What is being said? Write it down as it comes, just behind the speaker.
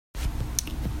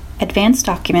Advanced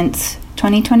Documents,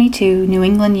 2022 New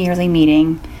England Yearly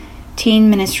Meeting, Teen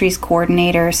Ministries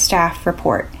Coordinator Staff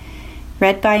Report,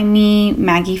 read by me,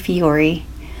 Maggie Fiore,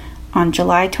 on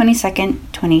July 22nd,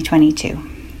 2022.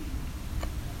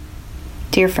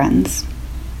 Dear friends,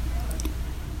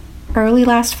 early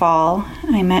last fall,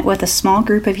 I met with a small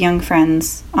group of young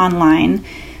friends online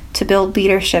to build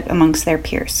leadership amongst their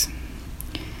peers.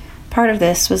 Part of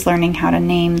this was learning how to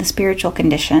name the spiritual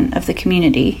condition of the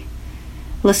community,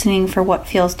 listening for what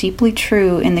feels deeply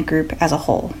true in the group as a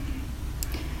whole.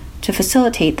 To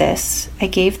facilitate this, I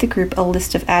gave the group a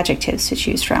list of adjectives to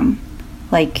choose from,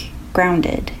 like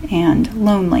grounded and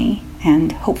lonely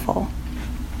and hopeful.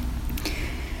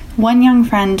 One young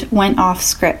friend went off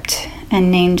script and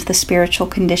named the spiritual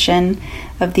condition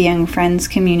of the young friends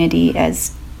community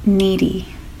as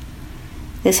needy.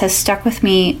 This has stuck with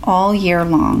me all year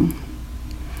long.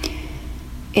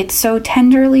 It so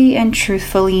tenderly and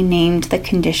truthfully named the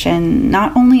condition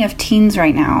not only of teens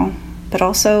right now, but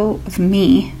also of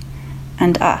me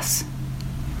and us.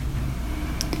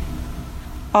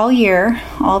 All year,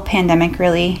 all pandemic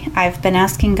really, I've been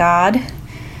asking God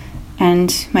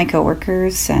and my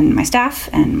coworkers and my staff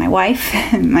and my wife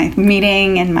and my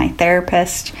meeting and my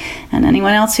therapist and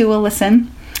anyone else who will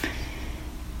listen,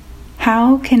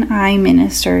 how can I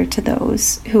minister to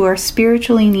those who are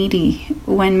spiritually needy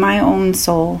when my own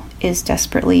soul is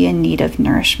desperately in need of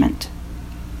nourishment?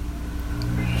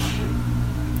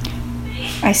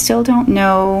 I still don't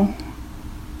know.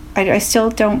 I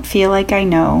still don't feel like I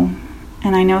know,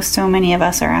 and I know so many of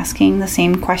us are asking the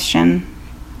same question.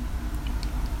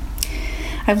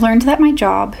 I've learned that my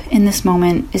job in this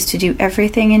moment is to do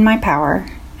everything in my power,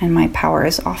 and my power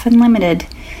is often limited,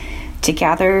 to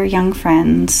gather young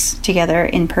friends together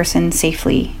in person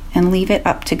safely and leave it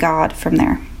up to God from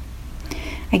there.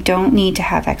 I don't need to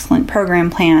have excellent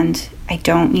program planned. I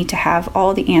don't need to have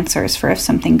all the answers for if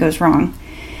something goes wrong.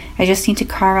 I just need to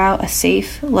carve out a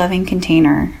safe, loving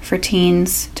container for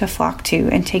teens to flock to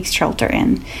and take shelter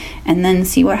in, and then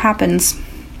see what happens.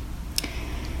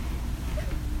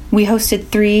 We hosted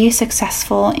 3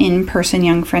 successful in-person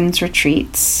Young Friends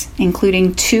retreats,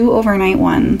 including 2 overnight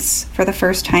ones for the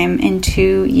first time in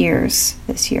 2 years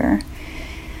this year.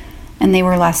 And they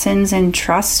were lessons in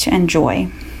trust and joy.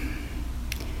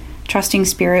 Trusting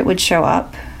Spirit would show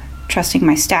up, trusting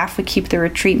my staff would keep the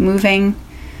retreat moving,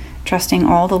 trusting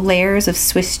all the layers of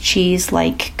Swiss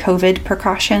cheese-like COVID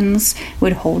precautions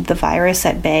would hold the virus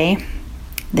at bay.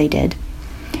 They did.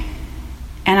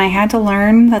 And I had to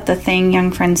learn that the thing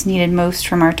young friends needed most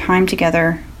from our time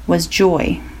together was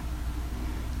joy.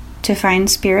 To find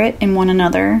Spirit in one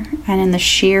another and in the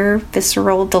sheer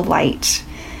visceral delight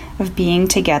of being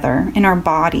together in our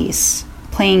bodies,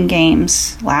 playing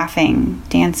games, laughing,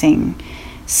 dancing,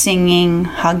 singing,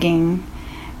 hugging,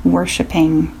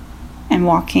 worshiping, and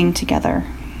walking together.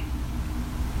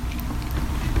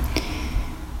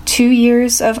 2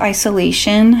 years of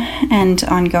isolation and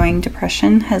ongoing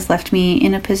depression has left me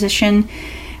in a position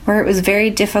where it was very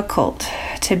difficult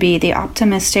to be the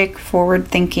optimistic,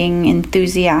 forward-thinking,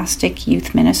 enthusiastic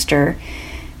youth minister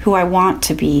who I want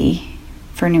to be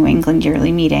for New England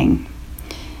Yearly Meeting,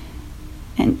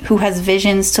 and who has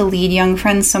visions to lead young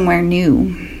friends somewhere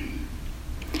new.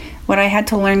 What I had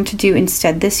to learn to do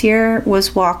instead this year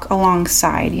was walk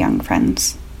alongside young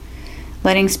friends,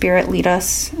 letting Spirit lead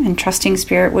us and trusting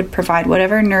Spirit would provide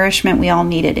whatever nourishment we all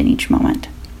needed in each moment.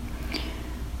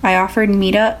 I offered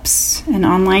meetups and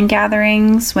online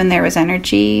gatherings when there was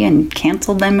energy and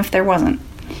canceled them if there wasn't.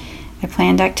 I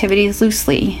planned activities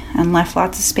loosely and left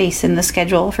lots of space in the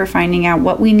schedule for finding out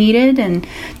what we needed and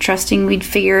trusting we'd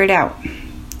figure it out.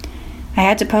 I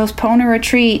had to postpone a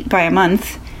retreat by a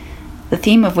month, the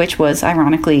theme of which was,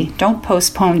 ironically, don't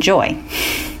postpone joy.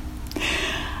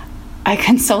 I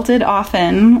consulted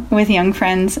often with young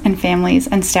friends and families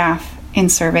and staff in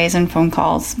surveys and phone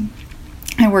calls.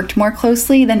 I worked more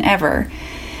closely than ever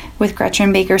with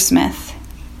Gretchen Baker-Smith,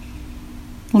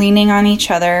 leaning on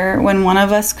each other when one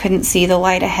of us couldn't see the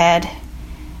light ahead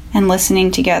and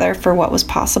listening together for what was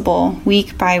possible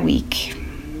week by week.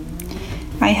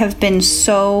 I have been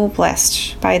so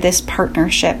blessed by this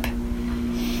partnership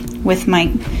with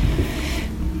my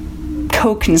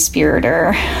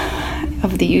co-conspirator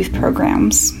of the youth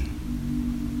programs.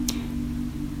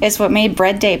 It's what made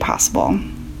Bread Day possible.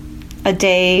 A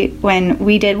day when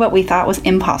we did what we thought was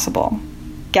impossible,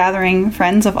 gathering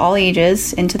friends of all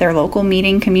ages into their local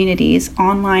meeting communities,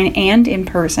 online and in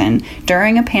person,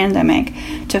 during a pandemic,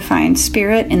 to find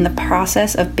Spirit in the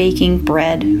process of baking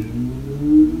bread.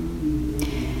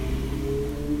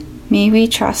 May we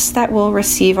trust that we'll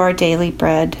receive our daily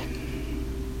bread,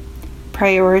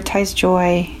 prioritize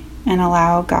joy, and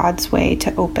allow God's way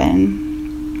to open.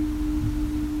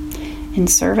 In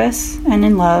service and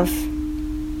in love,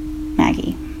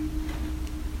 Maggie.